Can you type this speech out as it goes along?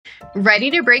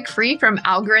Ready to break free from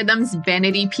algorithms,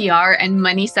 vanity PR, and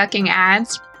money-sucking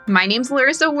ads? My name's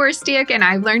Larissa Wurstiak, and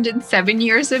I've learned in 7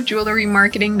 years of jewelry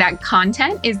marketing that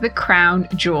content is the crown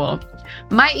jewel.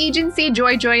 My agency,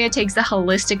 Joy Joya, takes a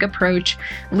holistic approach,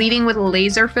 leading with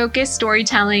laser-focused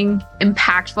storytelling,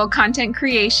 impactful content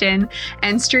creation,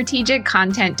 and strategic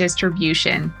content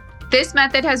distribution. This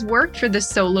method has worked for the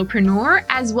solopreneur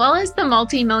as well as the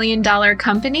multi-million-dollar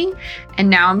company, and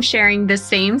now I'm sharing the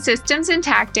same systems and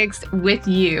tactics with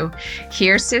you.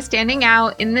 Here's to standing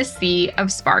out in the sea of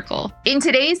sparkle. In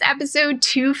today's episode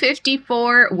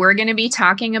 254, we're going to be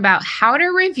talking about how to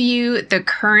review the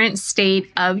current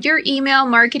state of your email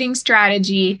marketing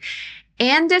strategy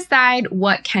and decide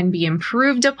what can be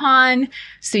improved upon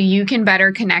so you can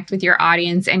better connect with your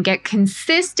audience and get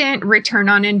consistent return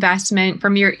on investment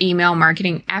from your email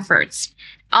marketing efforts.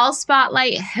 I'll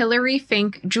spotlight Hilary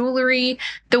Fink Jewelry,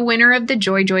 the winner of the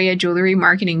Joy Joya Jewelry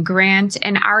Marketing Grant,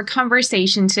 and our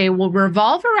conversation today will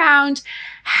revolve around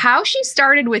how she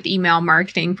started with email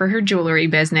marketing for her jewelry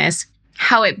business,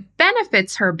 how it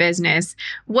benefits her business,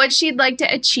 what she'd like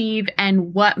to achieve,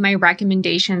 and what my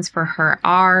recommendations for her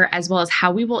are, as well as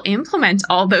how we will implement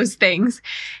all those things.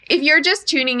 If you're just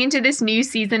tuning into this new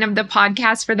season of the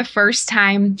podcast for the first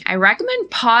time, I recommend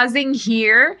pausing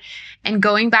here and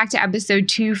going back to episode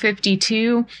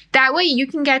 252. That way you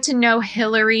can get to know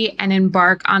Hilary and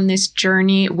embark on this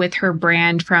journey with her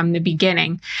brand from the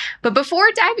beginning. But before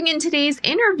diving into today's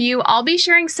interview, I'll be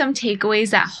sharing some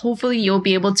takeaways that hopefully you'll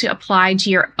be able to apply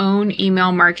to your own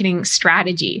email marketing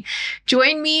strategy.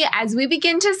 Join me as we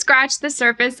begin to scratch the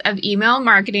surface of email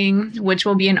marketing, which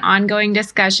will be an ongoing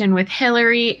discussion with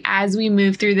Hilary as we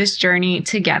move through this journey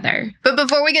together. But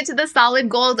before we get to the solid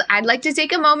gold, I'd like to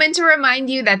take a moment to remind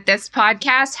you that this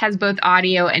podcast has both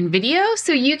audio and video,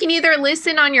 so you can either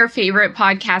listen on your favorite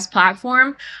podcast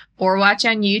platform or watch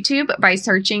on YouTube by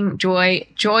searching Joy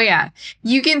Joya.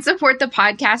 You can support the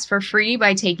podcast for free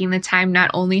by taking the time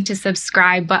not only to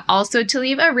subscribe, but also to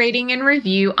leave a rating and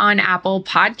review on Apple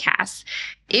Podcasts.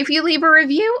 If you leave a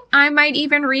review, I might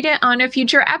even read it on a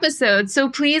future episode, so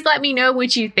please let me know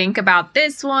what you think about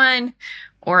this one,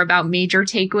 or about major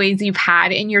takeaways you've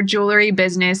had in your jewelry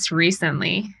business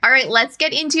recently. All right, let's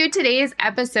get into today's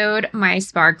episode, my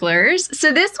sparklers.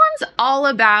 So this one's all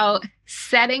about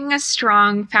setting a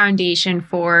strong foundation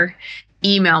for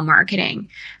email marketing,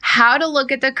 how to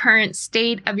look at the current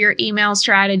state of your email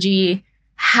strategy,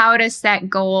 how to set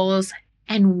goals,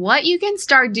 and what you can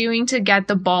start doing to get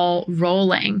the ball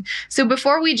rolling. So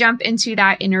before we jump into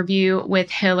that interview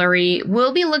with Hilary,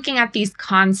 we'll be looking at these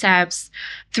concepts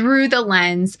through the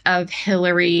lens of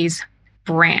Hilary's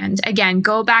brand. Again,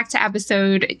 go back to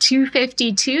episode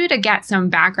 252 to get some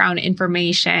background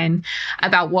information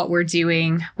about what we're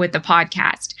doing with the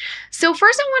podcast. So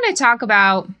first, I want to talk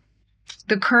about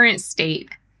the current state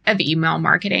of email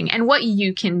marketing and what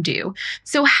you can do.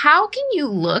 So how can you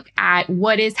look at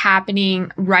what is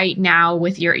happening right now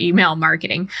with your email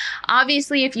marketing?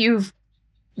 Obviously, if you've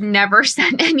never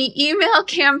sent any email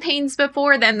campaigns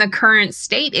before, then the current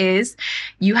state is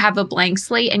you have a blank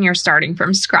slate and you're starting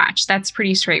from scratch. That's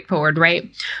pretty straightforward, right?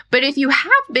 But if you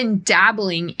have been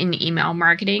dabbling in email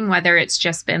marketing, whether it's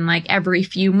just been like every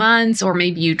few months, or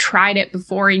maybe you tried it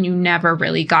before and you never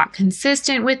really got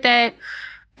consistent with it,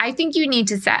 I think you need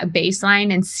to set a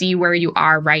baseline and see where you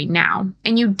are right now.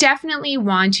 And you definitely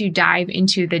want to dive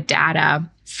into the data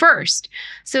first.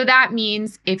 So that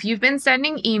means if you've been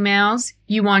sending emails,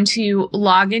 you want to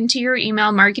log into your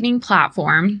email marketing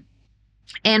platform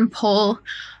and pull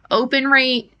open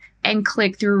rate and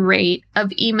click-through rate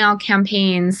of email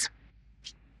campaigns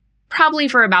probably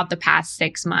for about the past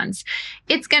 6 months.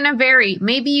 It's going to vary.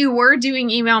 Maybe you were doing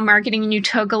email marketing and you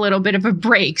took a little bit of a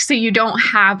break, so you don't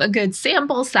have a good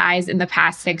sample size in the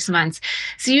past 6 months.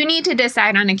 So you need to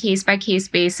decide on a case-by-case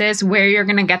basis where you're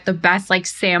going to get the best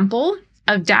sample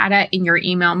of data in your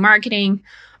email marketing.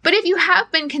 But if you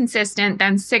have been consistent,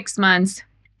 then 6 months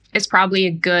is probably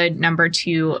a good number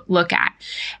to look at.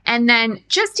 And then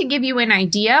just to give you an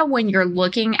idea, when you're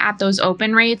looking at those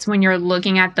open rates, when you're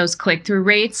looking at those click-through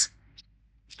rates,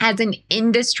 as an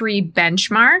industry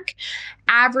benchmark,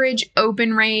 average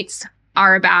open rates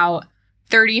are about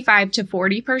 35 to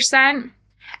 40%.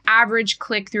 Average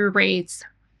click-through rates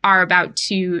are about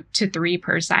 2 to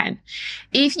 3%.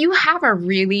 If you have a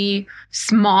really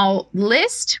small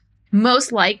list,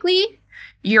 most likely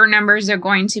your numbers are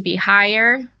going to be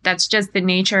higher. That's just the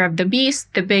nature of the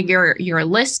beast. The bigger your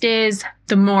list is,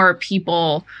 the more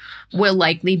people will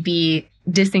likely be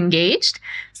disengaged.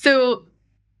 So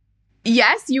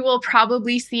Yes, you will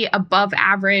probably see above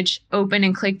average open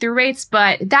and click through rates,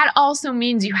 but that also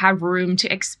means you have room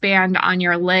to expand on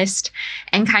your list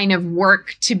and kind of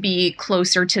work to be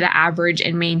closer to the average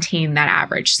and maintain that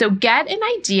average. So get an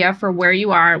idea for where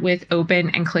you are with open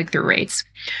and click through rates.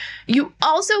 You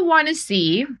also want to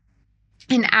see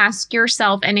and ask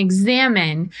yourself and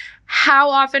examine,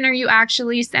 how often are you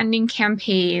actually sending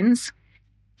campaigns?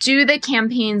 Do the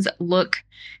campaigns look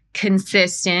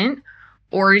consistent?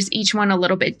 Or is each one a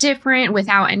little bit different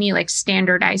without any like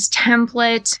standardized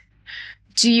template?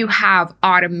 Do you have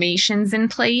automations in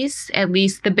place, at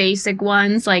least the basic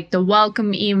ones like the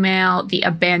welcome email, the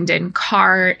abandoned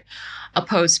cart, a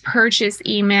post-purchase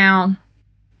email?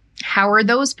 How are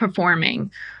those performing?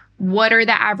 What are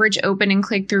the average open and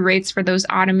click-through rates for those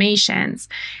automations?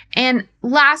 And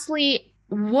lastly,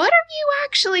 what are you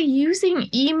actually using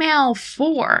email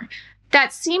for?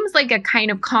 That seems like a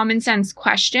kind of common sense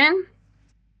question,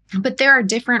 but there are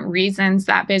different reasons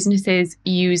that businesses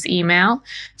use email.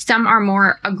 Some are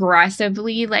more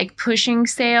aggressively like pushing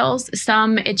sales.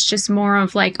 Some it's just more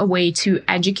of like a way to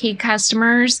educate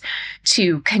customers,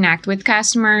 to connect with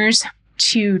customers,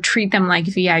 to treat them like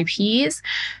VIPs.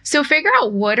 So figure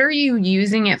out, what are you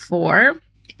using it for?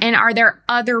 And are there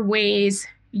other ways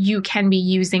you can be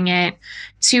using it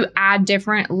to add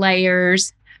different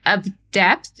layers of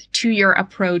depth to your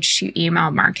approach to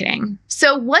email marketing?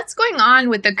 So what's going on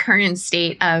with the current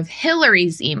state of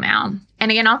Hillary's email? And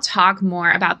again, I'll talk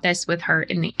more about this with her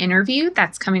in the interview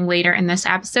that's coming later in this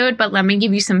episode, but let me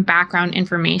give you some background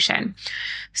information.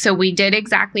 So we did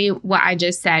exactly what I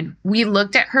just said. We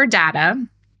looked at her data.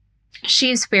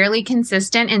 She's fairly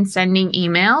consistent in sending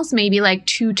emails, maybe like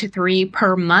 2 to 3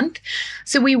 per month.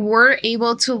 So we were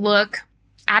able to look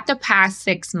at the past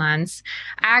 6 months.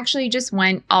 I actually just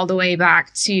went all the way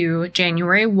back to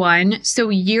January 1. So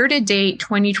year to date,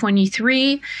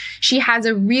 2023, she has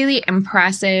a really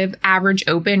impressive average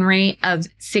open rate of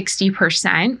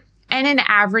 60% and an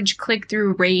average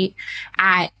click-through rate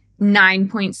at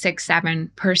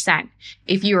 9.67%.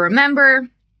 If you remember,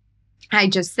 I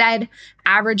just said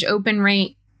average open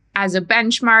rate as a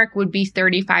benchmark would be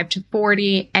 35 to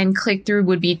 40 and click-through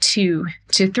would be 2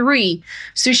 to 3.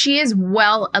 So she is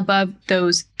well above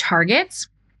those targets.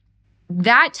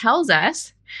 That tells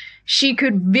us she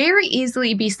could very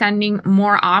easily be sending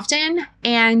more often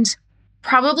and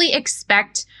probably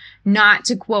expect not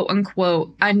to quote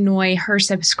unquote annoy her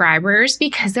subscribers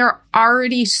because they're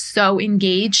already so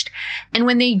engaged. And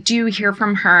when they do hear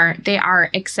from her, they are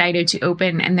excited to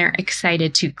open and they're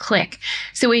excited to click.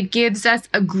 So it gives us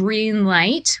a green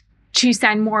light to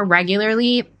send more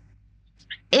regularly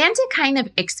and to kind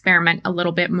of experiment a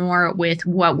little bit more with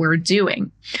what we're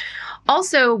doing.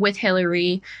 Also with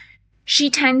Hillary,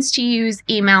 she tends to use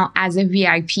email as a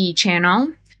VIP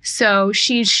channel. So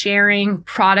she's sharing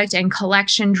product and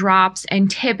collection drops, and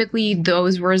typically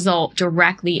those result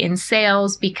directly in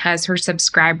sales because her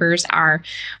subscribers are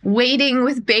waiting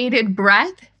with bated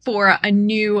breath for a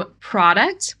new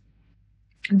product.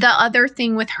 The other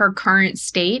thing with her current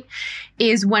state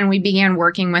is when we began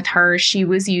working with her, she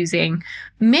was using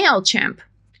MailChimp,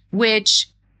 which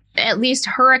at least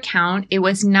her account, it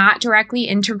was not directly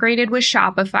integrated with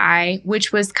Shopify,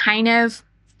 which was kind of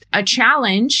a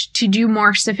challenge to do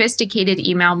more sophisticated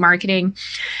email marketing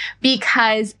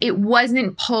because it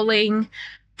wasn't pulling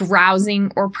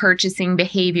browsing or purchasing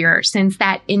behavior since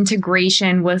that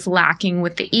integration was lacking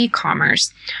with the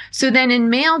e-commerce. So then in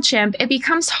MailChimp, it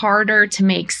becomes harder to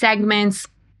make segments.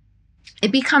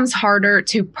 It becomes harder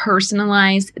to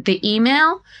personalize the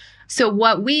email. So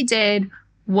what we did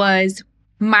was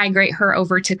migrate her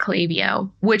over to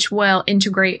Klaviyo, which will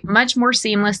integrate much more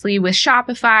seamlessly with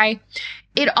Shopify.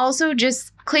 It also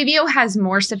Klaviyo has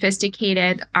more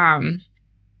sophisticated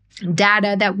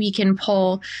data that we can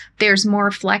pull. There's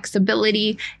more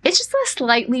flexibility. It's just a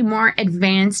slightly more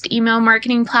advanced email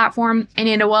marketing platform, and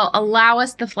it will allow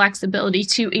us the flexibility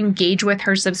to engage with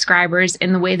her subscribers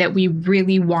in the way that we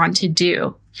really want to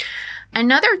do.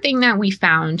 Another thing that we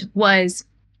found was,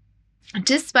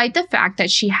 despite the fact that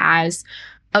she has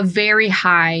a very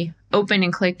high open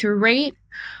and click-through rate,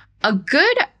 a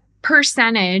good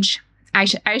percentage, I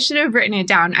should have written it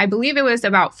down, I believe it was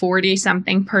about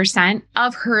 40-something%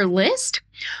 of her list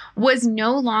was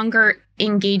no longer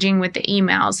engaging with the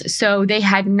emails. So they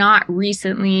had not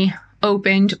recently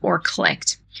opened or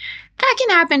clicked. That can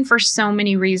happen for so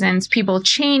many reasons. People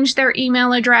change their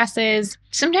email addresses.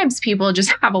 Sometimes people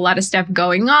just have a lot of stuff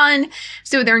going on,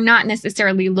 so they're not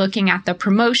necessarily looking at the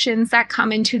promotions that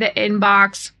come into the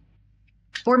inbox.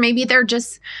 Or maybe they're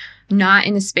just not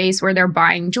in a space where they're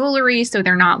buying jewelry, so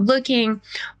they're not looking.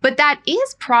 But that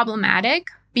is problematic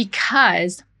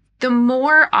because the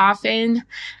more often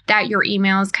that your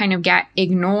emails kind of get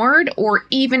ignored or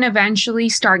even eventually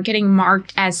start getting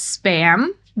marked as spam,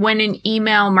 when an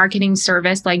email marketing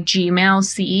service like Gmail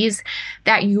sees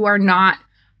that you are not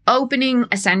opening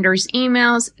a sender's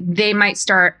emails, they might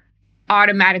start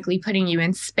automatically putting you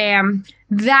in spam.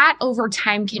 That over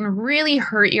time can really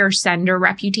hurt your sender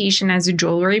reputation as a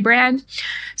jewelry brand.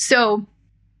 So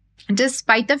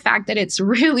despite the fact that it's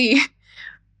really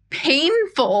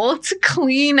painful to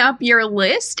clean up your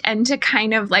list and to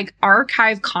kind of like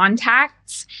archive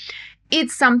contacts,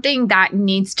 it's something that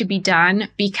needs to be done,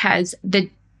 because the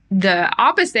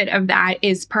opposite of that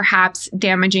is perhaps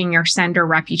damaging your sender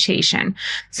reputation.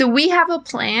 So we have a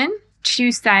plan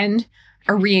to send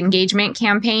a re-engagement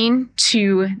campaign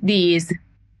to these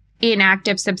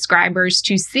inactive subscribers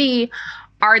to see,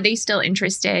 are they still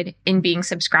interested in being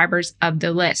subscribers of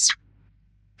the list?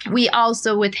 We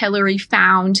also, with Hillary,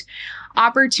 found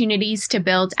opportunities to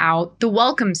build out the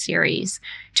welcome series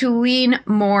to lean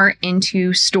more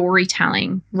into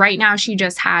storytelling. Right now, she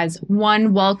just has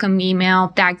one welcome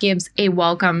email that gives a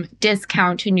welcome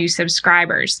discount to new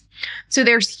subscribers. So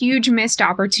there's huge missed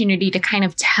opportunity to kind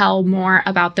of tell more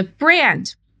about the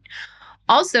brand.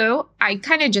 Also, I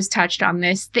kind of just touched on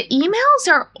this. The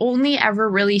emails are only ever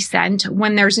really sent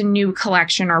when there's a new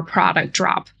collection or product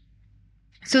drop.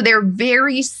 So they're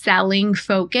very selling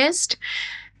focused.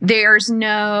 There's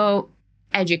no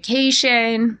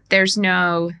education, there's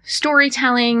no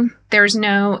storytelling, there's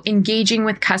no engaging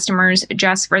with customers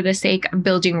just for the sake of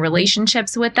building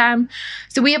relationships with them.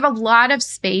 So we have a lot of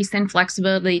space and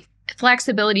flexibility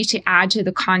to add to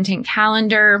the content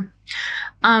calendar.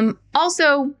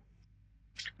 Also,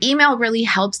 email really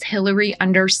helps Hillary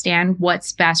understand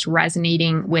what's best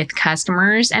resonating with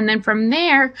customers. And then from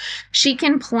there, she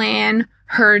can plan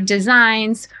her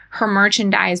designs, her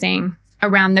merchandising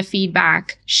around the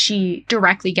feedback she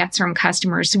directly gets from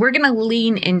customers. So we're going to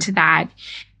lean into that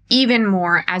even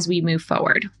more as we move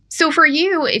forward. So for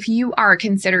you, if you are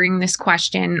considering this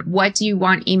question, what do you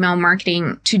want email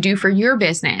marketing to do for your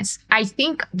business? I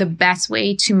think the best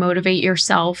way to motivate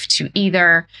yourself to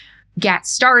either get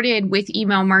started with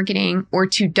email marketing or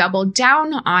to double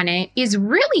down on it is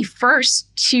really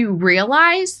first to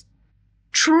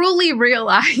truly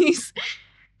realize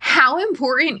how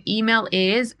important email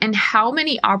is and how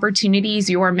many opportunities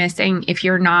you're missing if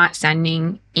you're not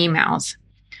sending emails.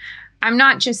 I'm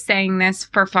not just saying this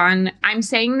for fun. I'm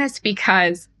saying this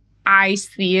because I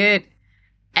see it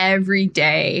every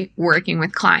day working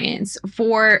with clients.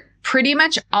 For pretty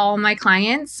much all my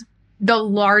clients, the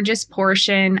largest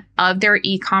portion of their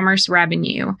e-commerce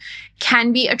revenue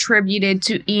can be attributed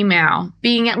to email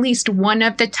being at least one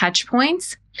of the touch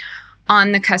points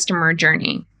on the customer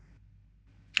journey.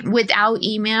 Without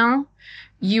email,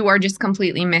 you are just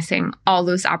completely missing all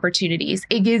those opportunities.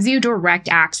 It gives you direct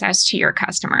access to your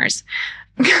customers.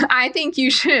 I think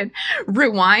you should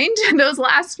rewind those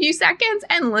last few seconds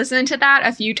and listen to that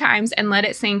a few times and let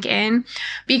it sink in.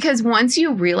 Because once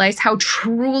you realize how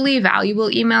truly valuable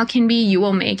email can be, you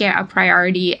will make it a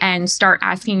priority and start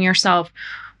asking yourself,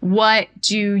 what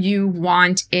do you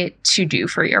want it to do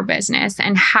for your business?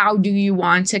 And how do you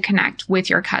want to connect with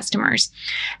your customers?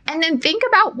 And then think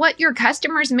about what your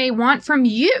customers may want from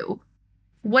you.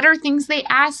 What are things they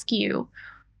ask you?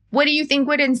 What do you think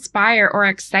would inspire or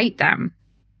excite them?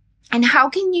 And how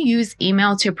can you use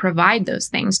email to provide those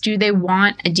things? Do they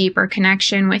want a deeper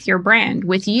connection with your brand,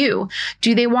 with you?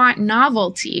 Do they want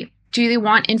novelty? Do they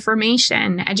want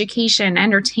information, education,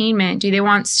 entertainment? Do they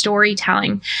want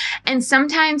storytelling? And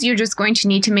sometimes you're just going to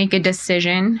need to make a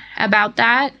decision about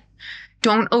that.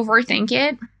 Don't overthink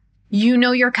it. You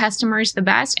know your customers the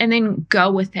best, and then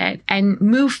go with it and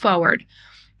move forward.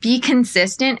 Be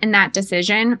consistent in that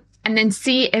decision, and then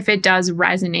see if it does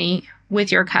resonate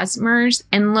with your customers.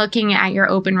 And looking at your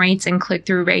open rates and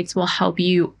click-through rates will help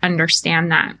you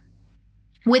understand that.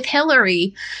 With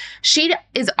Hillary, she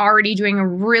is already doing a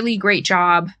really great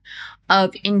job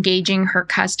of engaging her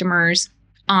customers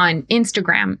on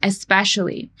Instagram,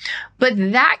 especially. But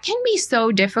that can be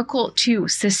so difficult to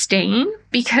sustain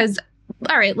because,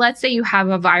 all right, let's say you have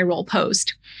a viral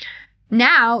post.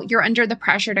 Now you're under the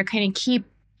pressure to kind of keep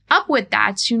up with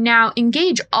that to now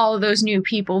engage all of those new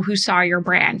people who saw your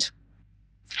brand.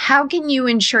 How can you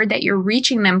ensure that you're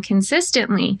reaching them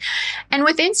consistently? And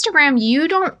with Instagram, you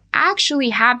don't actually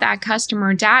have that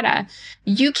customer data.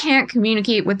 You can't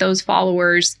communicate with those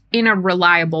followers in a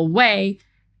reliable way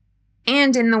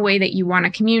and in the way that you want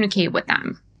to communicate with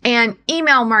them. And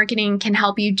email marketing can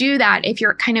help you do that if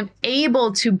you're kind of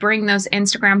able to bring those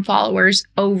Instagram followers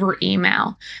over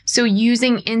email. So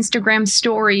using Instagram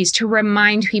stories to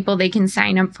remind people they can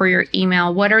sign up for your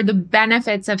email. What are the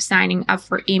benefits of signing up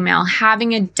for email?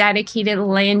 Having a dedicated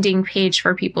landing page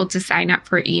for people to sign up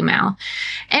for email.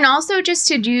 And also just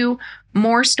to do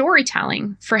more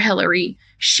storytelling for Hillary.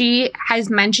 She has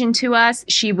mentioned to us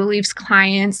she believes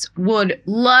clients would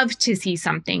love to see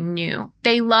something new.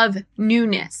 They love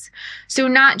newness. So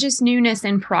not just newness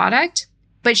in product,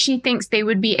 but she thinks they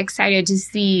would be excited to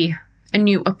see a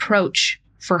new approach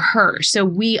for her. So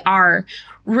we are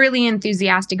really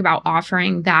enthusiastic about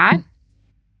offering that.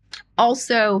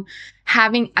 Also,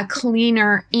 having a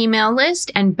cleaner email list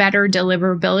and better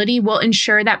deliverability will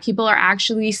ensure that people are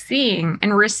actually seeing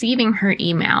and receiving her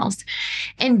emails.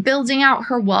 And building out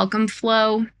her welcome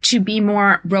flow to be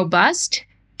more robust,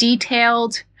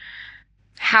 detailed,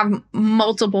 have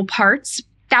multiple parts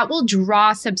that will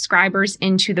draw subscribers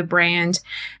into the brand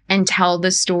and tell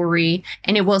the story.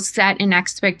 And it will set an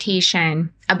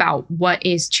expectation about what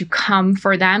is to come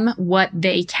for them, what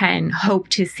they can hope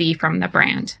to see from the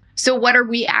brand. So what are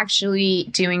we actually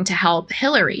doing to help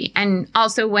Hillary? And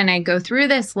also when I go through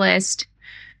this list,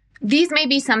 these may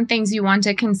be some things you want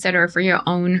to consider for your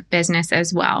own business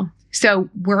as well. So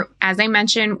as I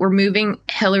mentioned, we're moving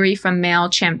Hillary from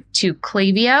MailChimp to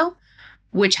Klaviyo,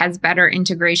 which has better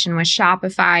integration with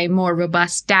Shopify, more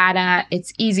robust data.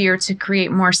 It's easier to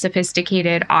create more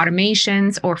sophisticated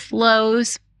automations or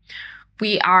flows.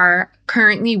 We are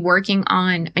currently working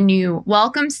on a new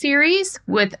welcome series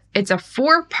it's a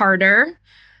 4-parter.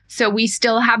 So we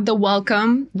still have the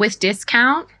welcome with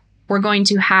discount. We're going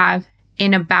to have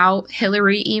an About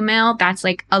Hillary email. That's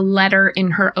like a letter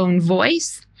in her own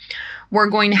voice. We're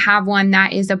going to have one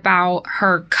that is about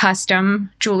her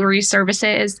custom jewelry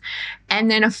services.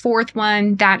 And then a 4th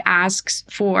one that asks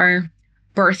for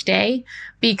birthday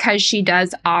because she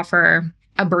does offer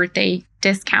a birthday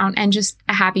discount and just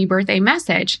a happy birthday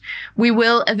message. We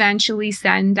will eventually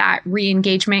send that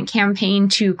re-engagement campaign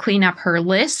to clean up her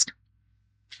list.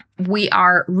 We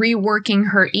are reworking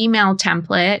her email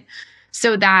template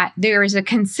so that there is a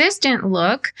consistent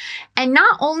look. And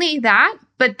not only that,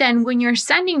 but then when you're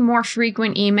sending more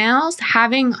frequent emails,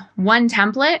 having one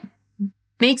template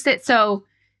makes it so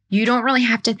you don't really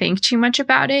have to think too much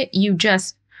about it. You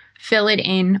just fill it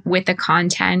in with the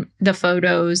content, the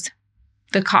photos,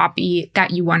 the copy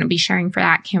that you want to be sharing for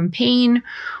that campaign.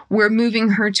 We're moving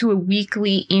her to a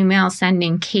weekly email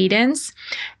sending cadence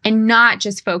and not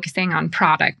just focusing on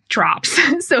product drops.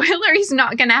 So Hillary's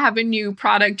not going to have a new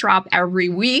product drop every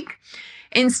week.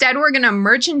 Instead, we're going to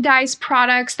merchandise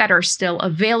products that are still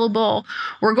available.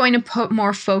 We're going to put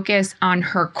more focus on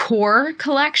her core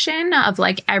collection of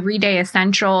like everyday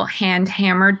essential hand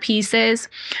hammered pieces,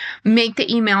 make the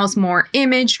emails more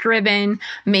image driven,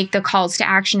 make the calls to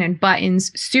action and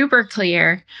buttons super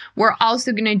clear. We're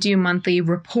also going to do monthly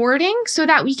reporting so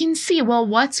that we can see, well,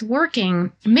 what's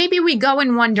working? Maybe we go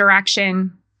in one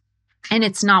direction and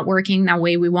it's not working the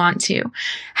way we want to.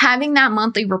 Having that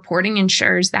monthly reporting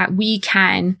ensures that we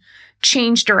can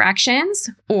change directions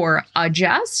or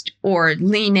adjust or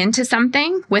lean into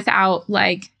something without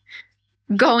like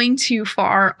going too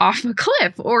far off a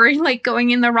cliff or like going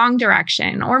in the wrong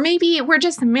direction, or maybe we're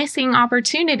just missing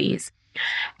opportunities.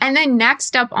 And then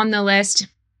next up on the list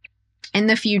in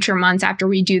the future months after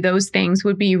we do those things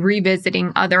would be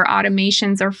revisiting other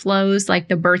automations or flows like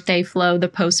the birthday flow, the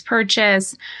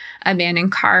post-purchase, abandoned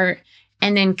cart,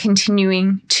 and then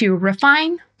continuing to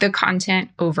refine the content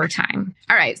over time.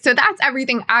 All right, so that's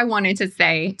everything I wanted to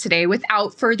say today.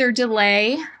 Without further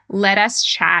delay, let us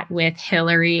chat with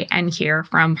Hillary and hear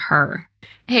from her.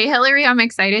 Hey, Hillary, I'm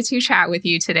excited to chat with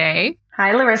you today.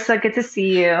 Hi, Larissa. Good to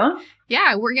see you.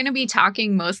 Yeah, we're going to be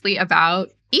talking mostly about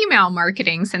email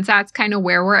marketing since that's kind of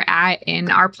where we're at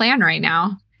in our plan right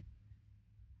now.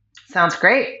 Sounds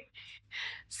great.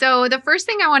 So the first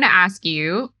thing I want to ask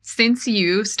you, since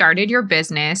you started your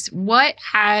business, what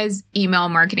has email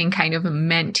marketing kind of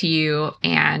meant to you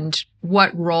and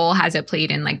what role has it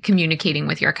played in like communicating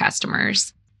with your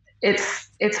customers? It's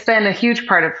been a huge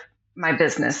part of my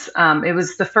business. It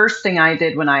was the first thing I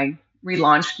did when I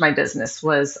relaunched my business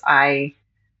was I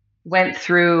went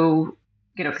through,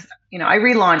 I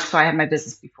relaunched, so I had my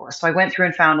business before. So I went through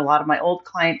and found a lot of my old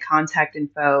client contact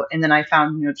info. And then I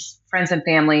found, just friends and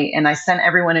family. And I sent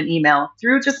everyone an email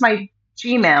through just my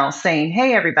Gmail saying,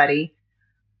 hey, everybody,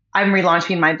 I'm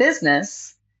relaunching my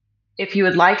business. If you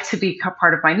would like to be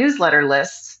part of my newsletter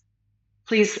list,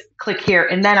 please click here.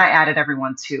 And then I added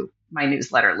everyone to my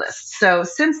newsletter list. So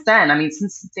since then,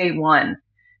 since day one,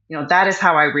 that is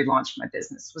how I relaunched my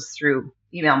business, was through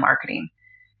email marketing.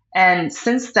 And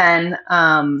since then,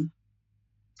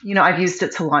 I've used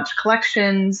it to launch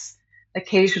collections.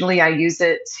 Occasionally, I use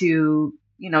it to,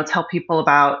 tell people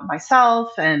about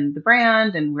myself and the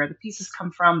brand and where the pieces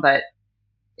come from. But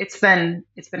it's been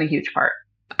a huge part.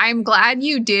 I'm glad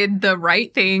you did the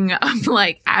right thing of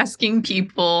like asking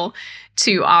people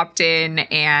to opt in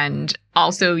and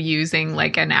also using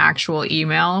like an actual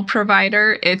email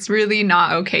provider. It's really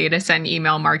not okay to send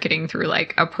email marketing through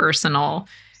like a personal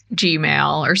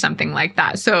Gmail or something like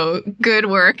that. So good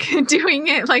work doing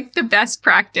it like the best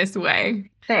practice way.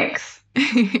 Thanks.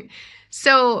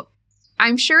 So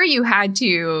I'm sure you had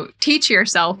to teach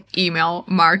yourself email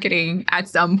marketing at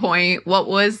some point. What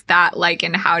was that like,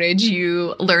 and how did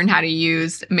you learn how to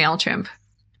use MailChimp?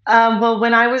 Well,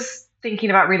 when I was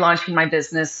thinking about relaunching my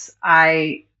business,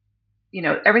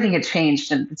 everything had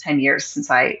changed in the 10 years since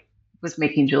I was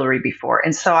making jewelry before.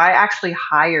 And so I actually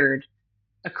hired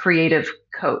a creative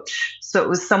coach. So it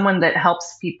was someone that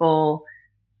helps people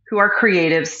who are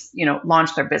creatives,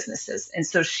 launch their businesses. And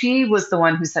so she was the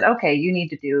one who said, okay, you need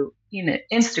to do,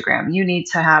 Instagram, you need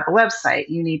to have a website,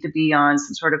 you need to be on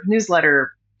some sort of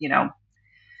newsletter,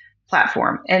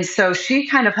 platform. And so she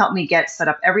kind of helped me get set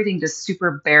up everything just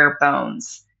super bare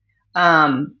bones.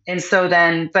 And so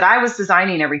then, but I was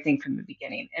designing everything from the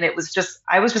beginning. And I was just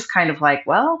kind of like,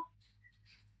 well,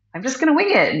 I'm just going to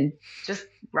wing it and just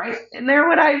write in there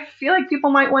what I feel like people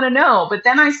might want to know. But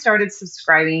then I started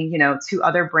subscribing, to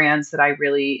other brands that I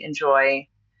really enjoy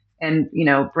and,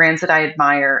 brands that I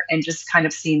admire and just kind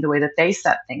of seeing the way that they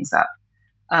set things up.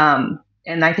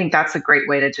 And I think that's a great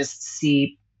way to just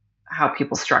see how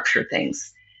people structure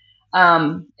things.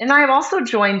 And I have also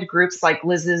joined groups like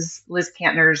Liz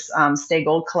Kantner's Stay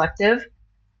Gold Collective.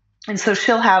 And so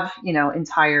she'll have,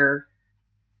 entire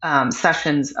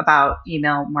sessions about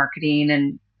email marketing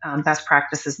and best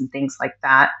practices and things like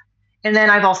that. And then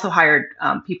I've also hired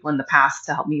people in the past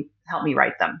to help me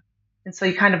write them. And so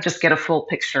you kind of just get a full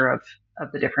picture of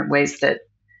the different ways that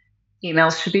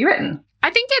emails should be written. I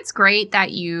think it's great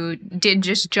that you did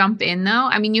just jump in though.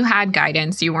 I mean, you had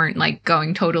guidance. You weren't like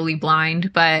going totally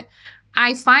blind, but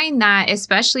I find that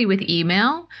especially with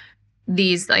email,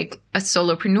 these like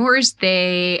solopreneurs,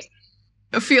 they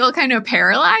feel kind of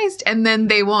paralyzed and then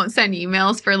they won't send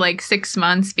emails for like 6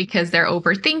 months because they're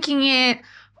overthinking it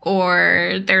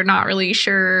or they're not really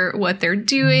sure what they're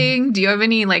doing. Do you have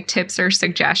any like tips or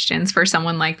suggestions for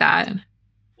someone like that?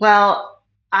 Well,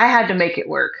 I had to make it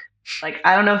work. Like,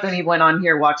 I don't know if anyone on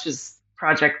here watches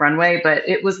Project Runway, but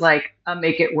it was like a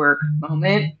make it work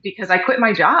moment because I quit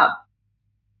my job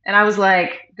and I was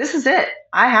like, this is it.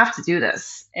 I have to do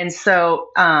this. And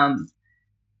so,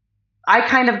 I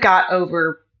kind of got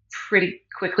over pretty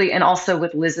quickly. And also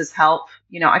with Liz's help,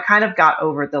 I kind of got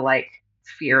over the like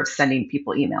fear of sending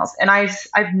people emails. And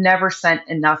I've never sent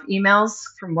enough emails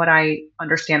from what I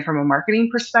understand from a marketing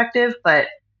perspective, but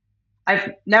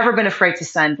I've never been afraid to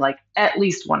send like at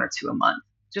least one or two a month,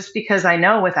 just because I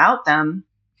know without them,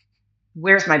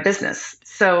 where's my business?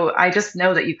 So I just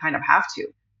know that you kind of have to.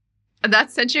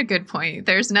 That's such a good point.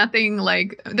 There's nothing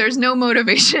like, there's no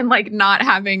motivation like not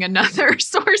having another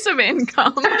source of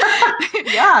income.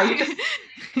 Yeah, you just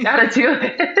gotta do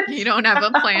it. You don't have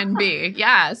a plan B.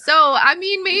 Yeah. So, I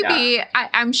mean, maybe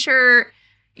I'm sure,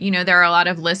 there are a lot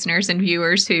of listeners and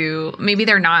viewers who maybe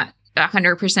they're not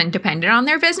 100% dependent on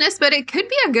their business, but it could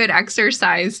be a good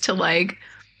exercise to like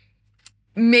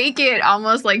make it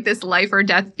almost like this life or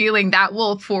death feeling that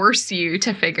will force you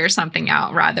to figure something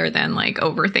out rather than like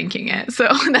overthinking it. So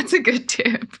that's a good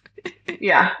tip.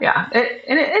 Yeah.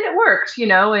 It worked,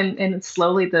 and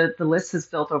slowly the list has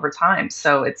built over time.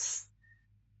 So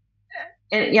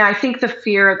I think the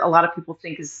fear a lot of people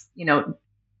think is, oh,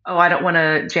 I don't want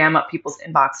to jam up people's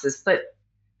inboxes, but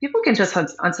people can just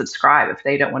unsubscribe if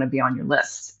they don't want to be on your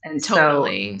list. And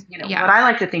totally. So, what I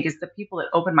like to think is the people that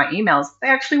open my emails, they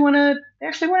actually want to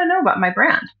know about my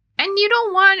brand. And you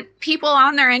don't want people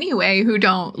on there anyway who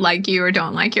don't like you or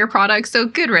don't like your product. So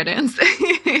good riddance.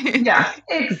 Yeah,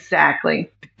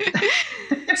 exactly.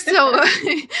 So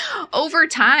over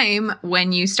time,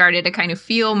 when you started to kind of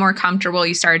feel more comfortable,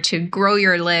 you started to grow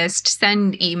your list,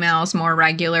 send emails more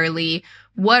regularly.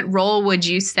 What role would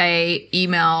you say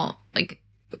email like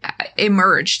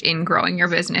emerged in growing your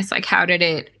business? Like how did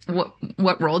it,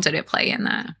 what role did it play in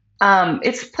that?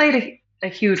 It's played a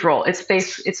huge role. It's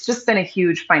just been a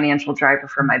huge financial driver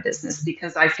for my business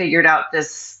because I figured out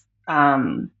this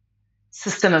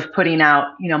system of putting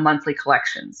out, monthly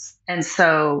collections. And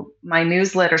so my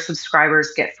newsletter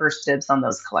subscribers get first dibs on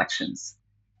those collections.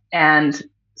 And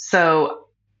so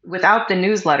without the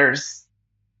newsletters,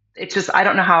 I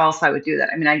don't know how else I would do that.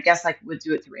 I mean, I guess I would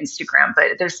do it through Instagram,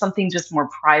 but there's something just more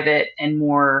private and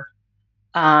more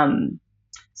um,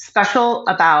 special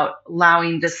about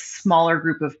allowing this smaller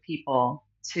group of people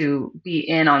to be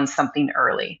in on something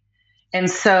early. And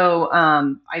so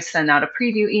I send out a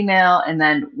preview email, and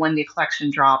then when the collection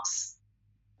drops,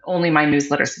 only my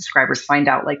newsletter subscribers find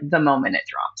out like the moment it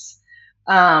drops.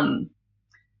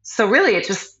 So really,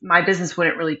 my business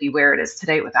wouldn't really be where it is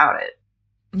today without it.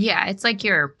 Yeah, it's like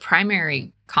your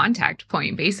primary contact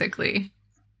point, basically.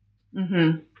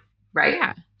 Mm-hmm. Right.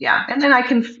 Yeah. Yeah. And then I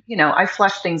can, I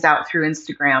flesh things out through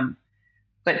Instagram,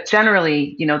 but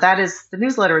generally, the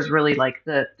newsletter is really like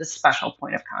the special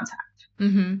point of contact.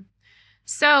 Mm-hmm.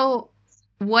 So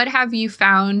what have you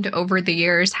found over the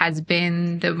years has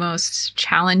been the most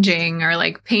challenging or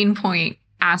like pain point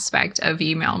aspect of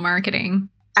email marketing?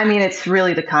 I mean, it's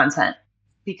really the content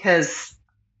because,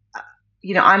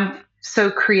 I'm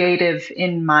so creative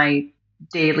in my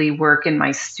daily work in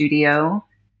my studio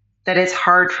that it's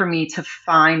hard for me to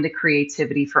find the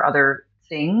creativity for other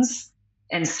things.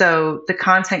 And so the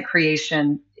content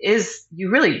creation you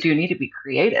really do need to be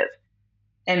creative.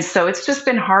 And so it's just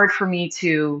been hard for me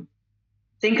to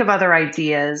think of other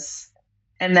ideas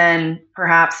and then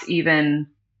perhaps even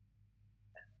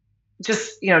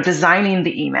just, designing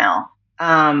the email.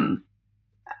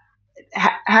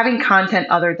 Having content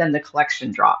other than the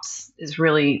collection drops has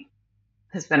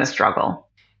been a struggle.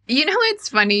 It's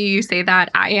funny you say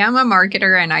that. I am a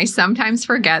marketer and I sometimes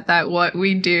forget that what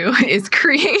we do is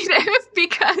creative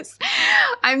because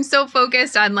I'm so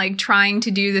focused on like trying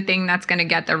to do the thing that's going to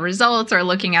get the results or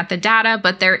looking at the data.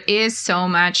 But there is so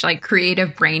much like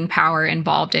creative brain power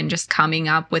involved in just coming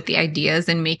up with the ideas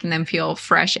and making them feel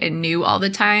fresh and new all the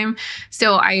time.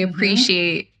 So I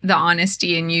appreciate the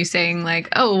honesty in you saying like,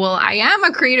 oh, well, I am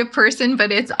a creative person,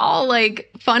 but it's all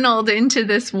like funneled into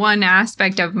this one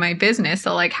aspect of my business.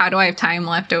 So like, how do I have time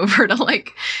left over to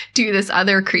like do this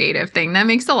other creative thing? That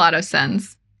makes a lot of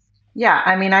sense. Yeah.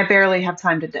 I mean, I barely have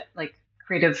time to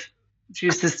creative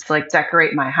juices to like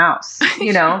decorate my house.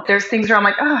 There's things where I'm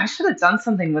like, oh, I should have done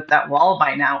something with that wall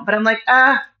by now. But I'm like,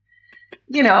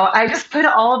 I just put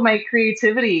all of my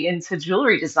creativity into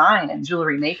jewelry design and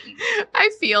jewelry making. I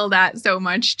feel that so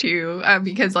much too,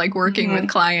 because like working with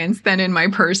clients, then in my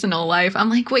personal life, I'm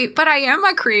like, wait, but I am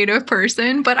a creative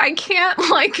person, but I can't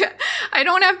I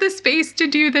don't have the space to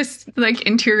do this like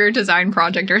interior design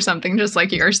project or something, just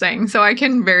like you're saying. So I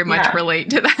can very much relate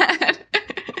to that.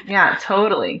 Yeah,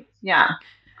 totally. Yeah.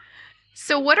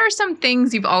 So what are some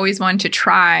things you've always wanted to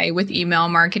try with email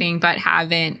marketing, but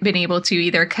haven't been able to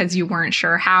either because you weren't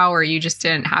sure how, or you just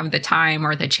didn't have the time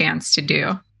or the chance to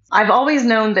do? I've always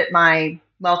known that my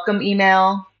welcome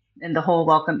email and the whole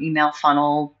welcome email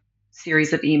funnel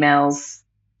series of emails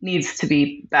needs to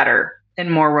be better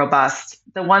and more robust.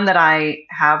 The one that I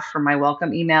have for my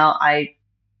welcome email, I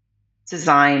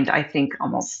designed, I think,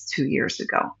 almost 2 years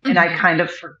ago. And I kind of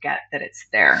forget that it's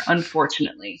there,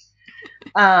 unfortunately.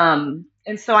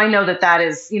 And so I know that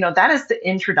is the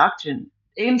introduction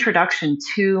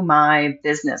to my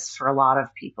business for a lot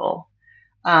of people,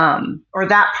 or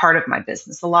that part of my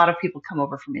business. A lot of people come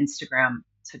over from Instagram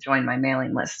to join my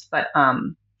mailing list, but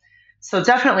so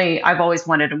definitely I've always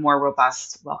wanted a more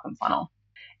robust welcome funnel.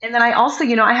 And then I also,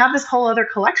 I have this whole other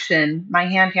collection, my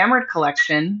hand hammered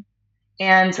collection,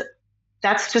 and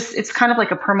it's kind of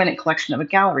like a permanent collection of a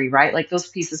gallery, right? Like those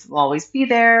pieces will always be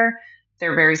there.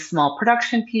 They're very small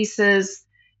production pieces.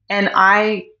 And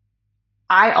I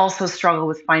also struggle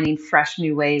with finding fresh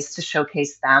new ways to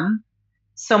showcase them.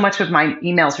 So much of my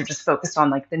emails are just focused on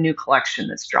like the new collection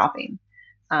that's dropping.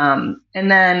 And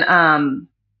then,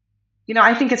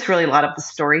 I think it's really a lot of the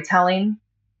storytelling.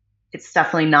 It's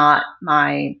definitely not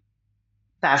my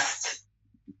best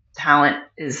talent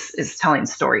is telling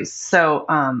stories. So,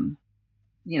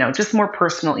 just more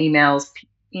personal emails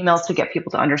to get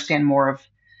people to understand more of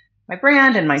my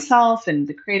brand and myself and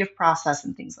the creative process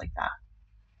and things like that.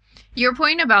 Your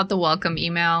point about the welcome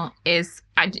email it's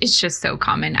just so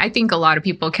common. I think a lot of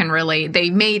people can relate. They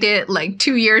made it like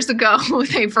 2 years ago.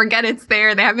 They forget it's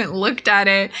there. They haven't looked at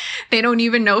it. They don't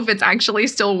even know if it's actually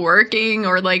still working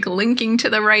or like linking to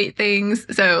the right things.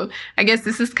 So I guess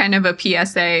this is kind of a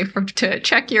PSA to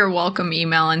check your welcome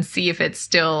email and see if it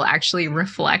still actually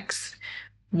reflects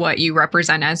what you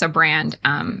represent as a brand.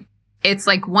 It's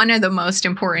like one of the most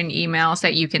important emails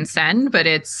that you can send, but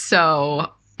it's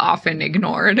so often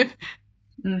ignored.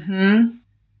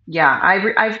 Yeah,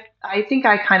 I think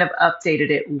I kind of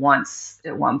updated it once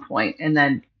at one point, and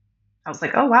then I was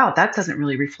like, oh wow, that doesn't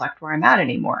really reflect where I'm at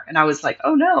anymore. And I was like,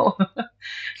 oh no.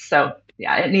 So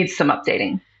yeah, it needs some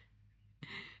updating.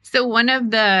 So one of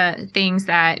the things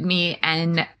that me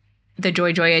and the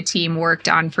JoyJoya team worked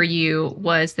on for you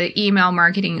was the email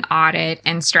marketing audit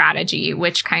and strategy,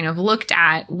 which kind of looked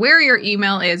at where your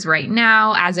email is right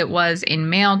now as it was in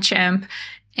MailChimp,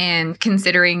 and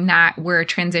considering that we're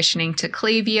transitioning to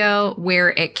Klaviyo,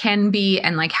 where it can be,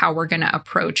 and like how we're going to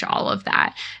approach all of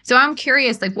that. So I'm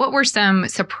curious, like, what were some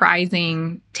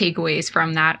surprising takeaways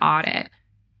from that audit?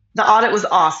 The audit was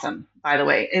awesome, by the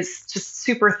way. It's just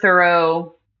super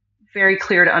thorough, very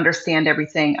clear to understand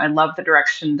everything. I love the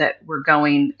direction that we're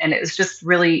going. And it was just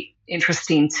really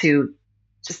interesting to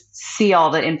just see all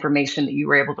the information that you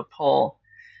were able to pull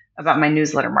about my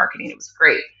newsletter marketing. It was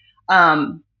great.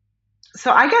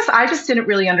 So I guess I just didn't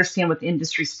really understand what the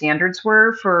industry standards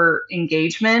were for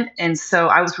engagement. And so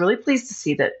I was really pleased to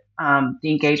see that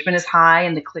the engagement is high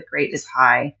and the click rate is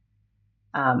high.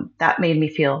 That made me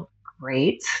feel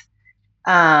great.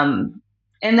 And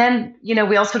then,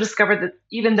 we also discovered that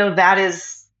even though that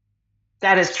is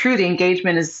true, the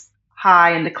engagement is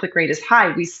high and the click rate is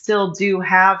high, we still do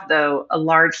have, though, a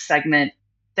large segment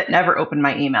that never opened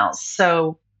my emails.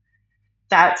 So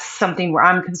that's something where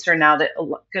I'm concerned now that a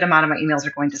good amount of my emails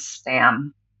are going to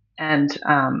spam. And,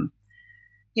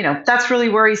 that's really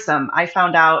worrisome. I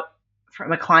found out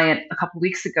from a client a couple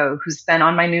weeks ago who's been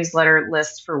on my newsletter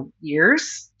list for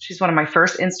years. She's one of my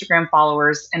first Instagram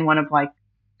followers and one of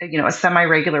a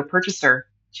semi-regular purchaser.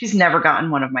 She's never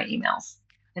gotten one of my emails.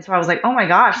 And so I was like, oh my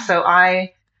gosh. So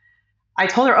I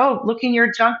told her, oh, look in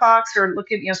your junk box, or look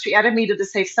at, she added me to the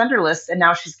safe sender list, and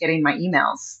now she's getting my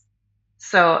emails.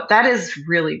 So that is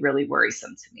really, really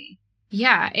worrisome to me.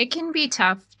 Yeah, it can be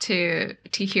tough to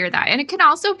hear that. And it can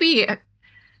also be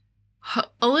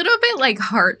a little bit like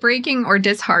heartbreaking or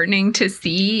disheartening to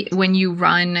see when you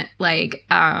run like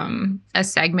a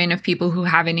segment of people who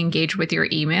haven't engaged with your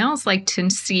emails, like to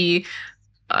see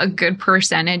a good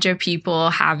percentage of people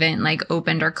haven't like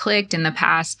opened or clicked in the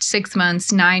past 6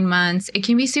 months, 9 months. It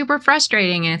can be super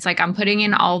frustrating. And it's like, I'm putting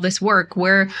in all this work.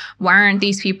 Why aren't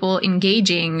these people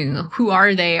engaging? Who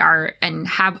are they? And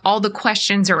have all the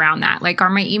questions around that. Like, are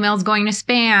my emails going to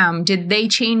spam? Did they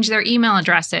change their email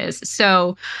addresses?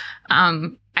 So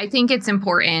I think it's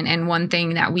important. And one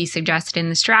thing that we suggested in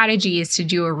the strategy is to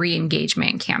do a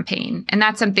re-engagement campaign. And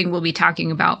that's something we'll be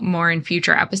talking about more in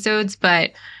future episodes,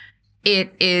 but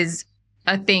it is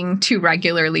a thing to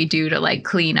regularly do to like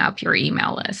clean up your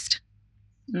email list.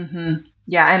 Mm-hmm.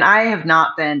 Yeah. And I have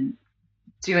not been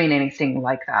doing anything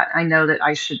like that. I know that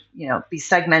I should, be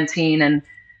segmenting, and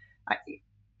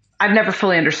I've never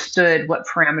fully understood what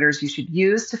parameters you should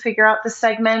use to figure out the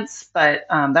segments, but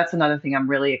that's another thing I'm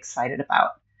really excited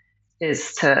about,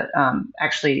 is to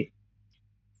actually,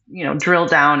 drill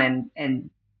down and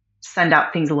send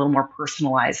out things a little more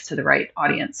personalized to the right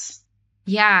audience.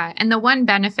 Yeah. And the one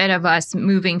benefit of us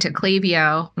moving to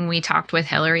Klaviyo, when we talked with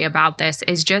Hillary about this,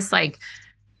 is just like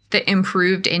the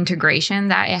improved integration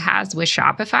that it has with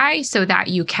Shopify, so that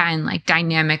you can like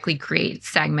dynamically create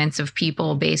segments of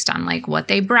people based on like what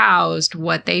they browsed,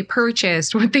 what they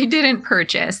purchased, what they didn't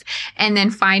purchase, and then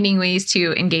finding ways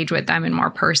to engage with them in more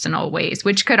personal ways,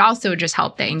 which could also just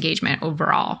help the engagement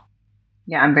overall.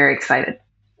 Yeah, I'm very excited.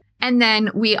 And then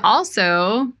we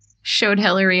also showed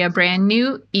Hillary a brand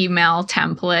new email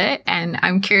template. And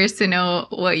I'm curious to know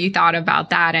what you thought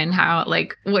about that and how,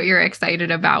 like, what you're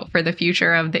excited about for the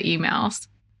future of the emails.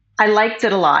 I liked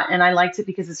it a lot. And I liked it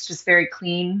because it's just very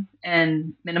clean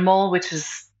and minimal, which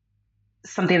is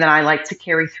something that I like to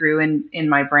carry through in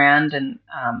my brand. And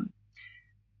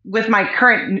with my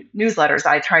current newsletters,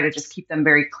 I try to just keep them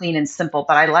very clean and simple.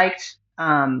 But I liked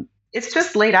it's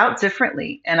just laid out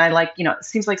differently. And I like, it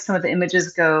seems like some of the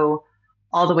images go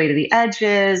all the way to the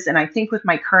edges. And I think with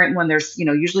my current one, there's,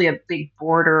 usually a big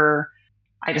border.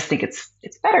 I just think it's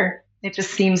better. It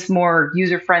just seems more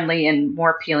user-friendly and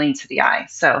more appealing to the eye.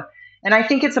 So, and I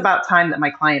think it's about time that my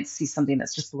clients see something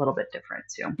that's just a little bit different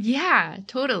too. Yeah,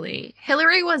 totally.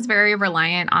 Hillary was very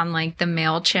reliant on like the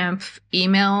MailChimp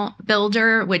email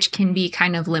builder, which can be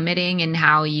kind of limiting in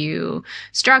how you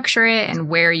structure it and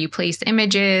where you place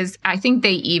images. I think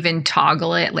they even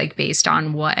toggle it like based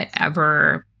on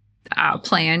whatever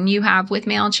plan you have with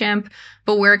MailChimp,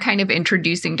 but we're kind of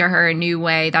introducing to her a new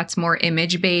way that's more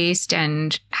image-based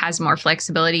and has more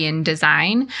flexibility in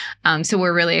design. So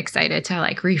we're really excited to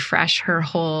like refresh her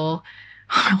whole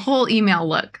email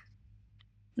look.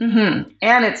 Mm-hmm.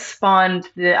 And it spawned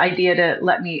the idea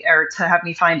to have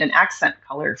me find an accent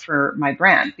color for my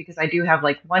brand, because I do have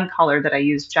like one color that I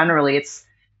use generally. It's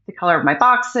the color of my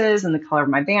boxes and the color of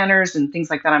my banners and things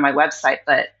like that on my website,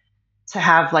 but to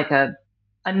have like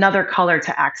another color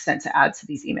to accent to add to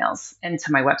these emails and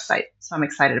to my website. So I'm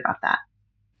excited about that.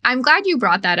 I'm glad you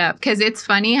brought that up because it's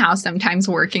funny how sometimes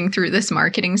working through this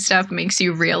marketing stuff makes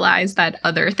you realize that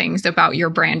other things about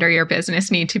your brand or your business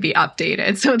need to be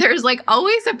updated. So there's like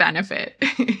always a benefit.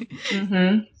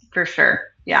 For sure.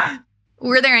 Yeah.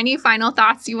 Were there any final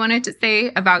thoughts you wanted to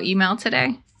say about email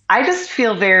today? I just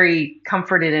feel very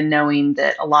comforted in knowing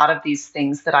that a lot of these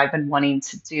things that I've been wanting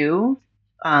to do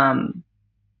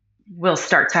will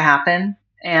start to happen.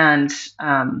 And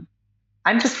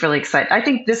I'm just really excited. I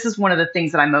think this is one of the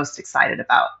things that I'm most excited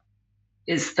about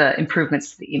is the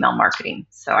improvements to the email marketing.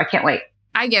 So I can't wait.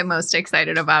 I get most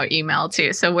excited about email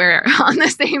too. So we're on the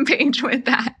same page with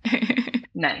that.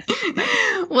 Nice.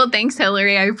 Well, thanks,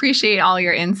 Hillary. I appreciate all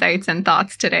your insights and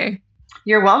thoughts today.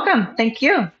 You're welcome. Thank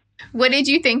you. What did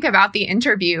you think about the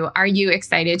interview? Are you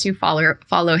excited to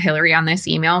follow Hillary on this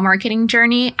email marketing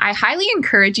journey? I highly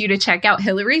encourage you to check out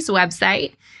Hillary's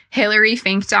website,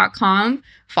 hillaryfink.com.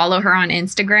 Follow her on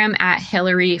Instagram at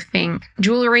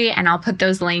hillaryfinkjewelry, and I'll put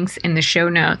those links in the show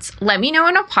notes. Let me know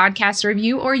in a podcast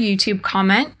review or YouTube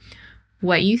comment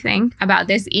what you think about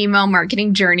this email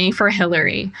marketing journey for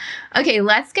Hillary. Okay,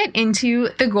 let's get into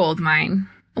the gold mine.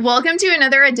 Welcome to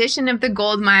another edition of The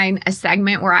Gold Mine, a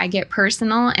segment where I get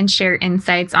personal and share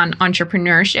insights on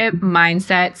entrepreneurship,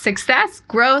 mindset, success,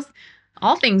 growth,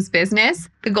 all things business.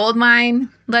 The Gold Mine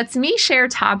lets me share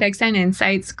topics and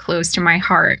insights close to my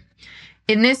heart.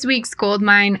 In this week's Gold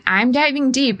Mine, I'm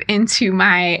diving deep into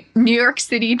my New York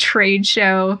City trade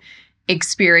show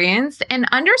experience and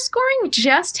underscoring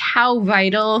just how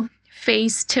vital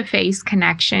face-to-face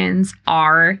connections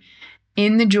are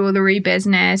in the jewelry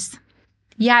business.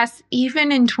 Yes,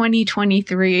 even in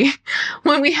 2023,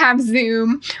 when we have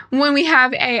Zoom, when we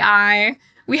have AI,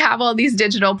 we have all these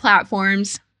digital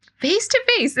platforms,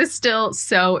 face-to-face is still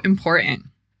so important.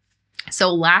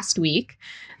 So last week,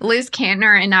 Liz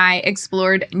Kantner and I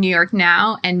explored New York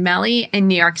Now and Melly in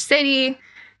New York City.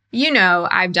 You know,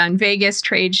 I've done Vegas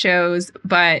trade shows,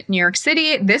 but New York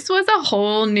City, this was a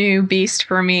whole new beast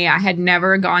for me. I had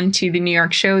never gone to the New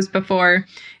York shows before.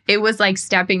 It was like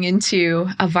stepping into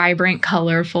a vibrant,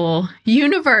 colorful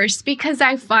universe because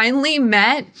I finally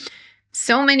met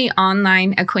so many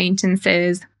online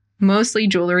acquaintances, mostly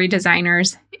jewelry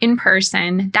designers, in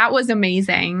person. That was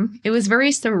amazing. It was very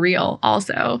surreal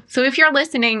also. So if you're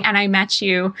listening and I met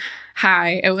you,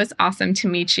 hi, it was awesome to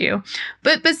meet you.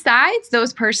 But besides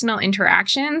those personal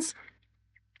interactions,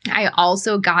 I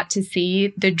also got to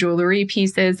see the jewelry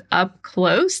pieces up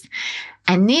close.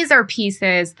 And these are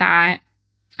pieces that,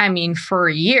 I mean, for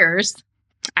years,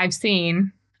 I've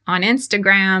seen on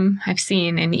Instagram, I've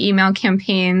seen in email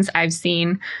campaigns, I've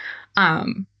seen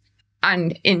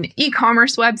in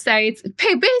e-commerce websites.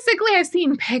 Basically, I've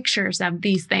seen pictures of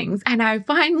these things, and I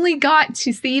finally got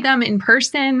to see them in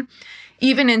person.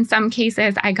 Even in some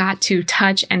cases, I got to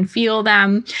touch and feel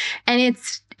them. And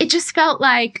it just felt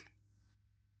like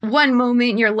one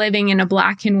moment you're living in a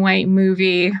black and white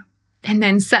movie, and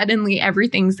then suddenly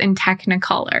everything's in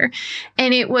Technicolor.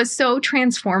 And it was so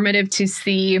transformative to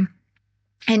see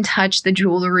and touch the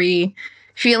jewelry,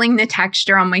 feeling the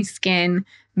texture on my skin,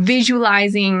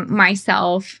 visualizing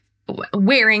myself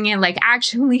wearing it, like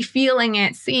actually feeling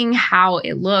it, seeing how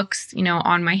it looks, you know,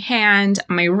 on my hand,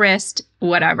 my wrist,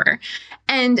 whatever.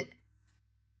 And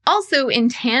also in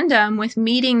tandem with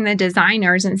meeting the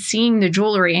designers and seeing the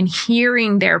jewelry and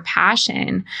hearing their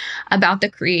passion about the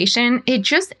creation, it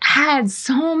just adds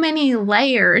so many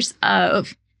layers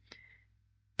of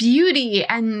beauty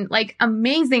and like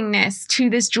amazingness to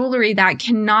this jewelry that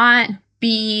cannot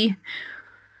be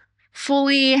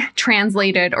fully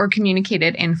translated or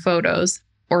communicated in photos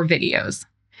or videos.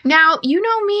 Now, you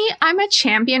know me, I'm a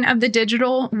champion of the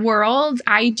digital world.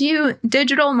 I do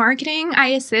digital marketing. I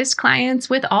assist clients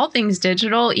with all things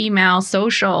digital, email,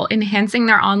 social, enhancing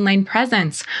their online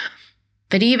presence.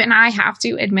 But even I have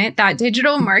to admit that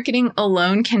digital marketing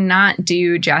alone cannot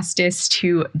do justice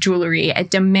to jewelry.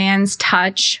 It demands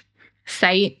touch,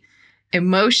 sight,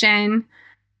 emotion.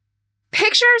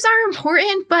 Pictures are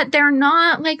important, but they're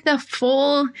not like the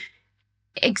full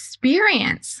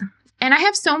experience. And I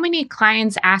have so many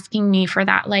clients asking me for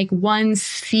that, like one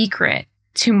secret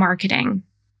to marketing,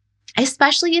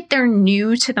 especially if they're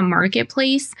new to the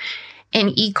marketplace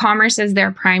and e-commerce is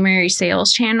their primary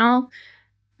sales channel.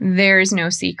 There's no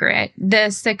secret. The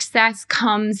success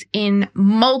comes in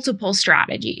multiple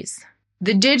strategies.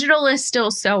 The digital is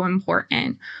still so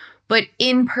important, but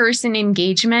in-person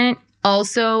engagement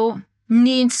also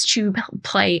needs to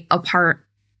play a part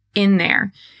in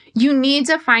there. You need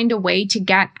to find a way to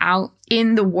get out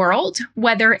in the world,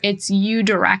 whether it's you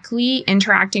directly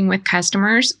interacting with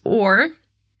customers or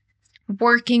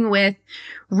working with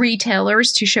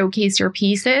retailers to showcase your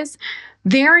pieces.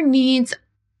 There needs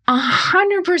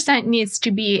 100% needs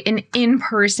to be an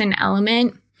in-person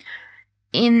element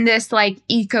in this like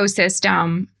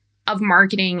ecosystem of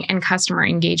marketing and customer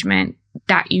engagement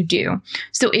that you do.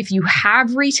 So if you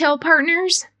have retail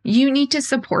partners, you need to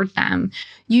support them.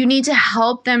 You need to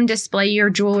help them display your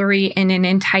jewelry in an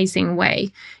enticing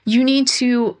way. You need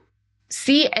to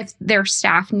see if their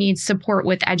staff needs support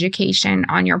with education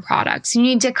on your products. You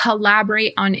need to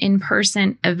collaborate on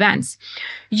in-person events.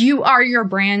 You are your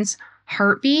brand's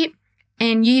heartbeat,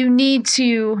 and you need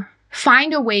to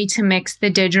find a way to mix the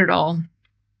digital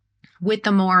with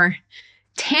the more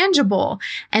tangible,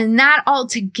 and that all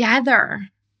together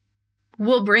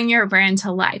will bring your brand to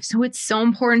life. So it's so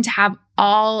important to have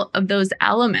all of those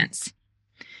elements.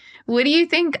 What do you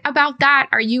think about that?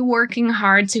 Are you working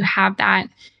hard to have that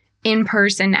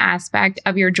in-person aspect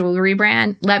of your jewelry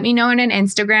brand? Let me know in an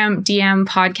Instagram DM,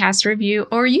 podcast review,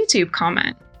 or YouTube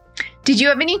comment. Did you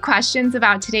have any questions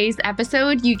about today's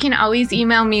episode? You can always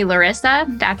email me, Larissa,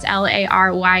 that's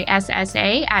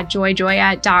LARYSSA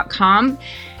 @joyjoya.com.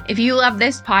 If you love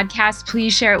this podcast,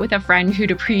 please share it with a friend who'd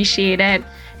appreciate it.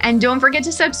 And don't forget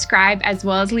to subscribe as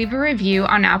well as leave a review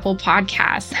on Apple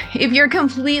Podcasts. If you're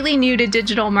completely new to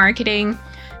digital marketing,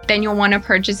 then you'll want to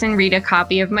purchase and read a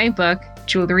copy of my book,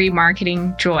 Jewelry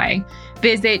Marketing Joy.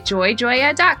 Visit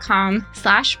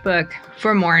joyjoya.com/book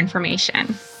for more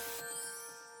information.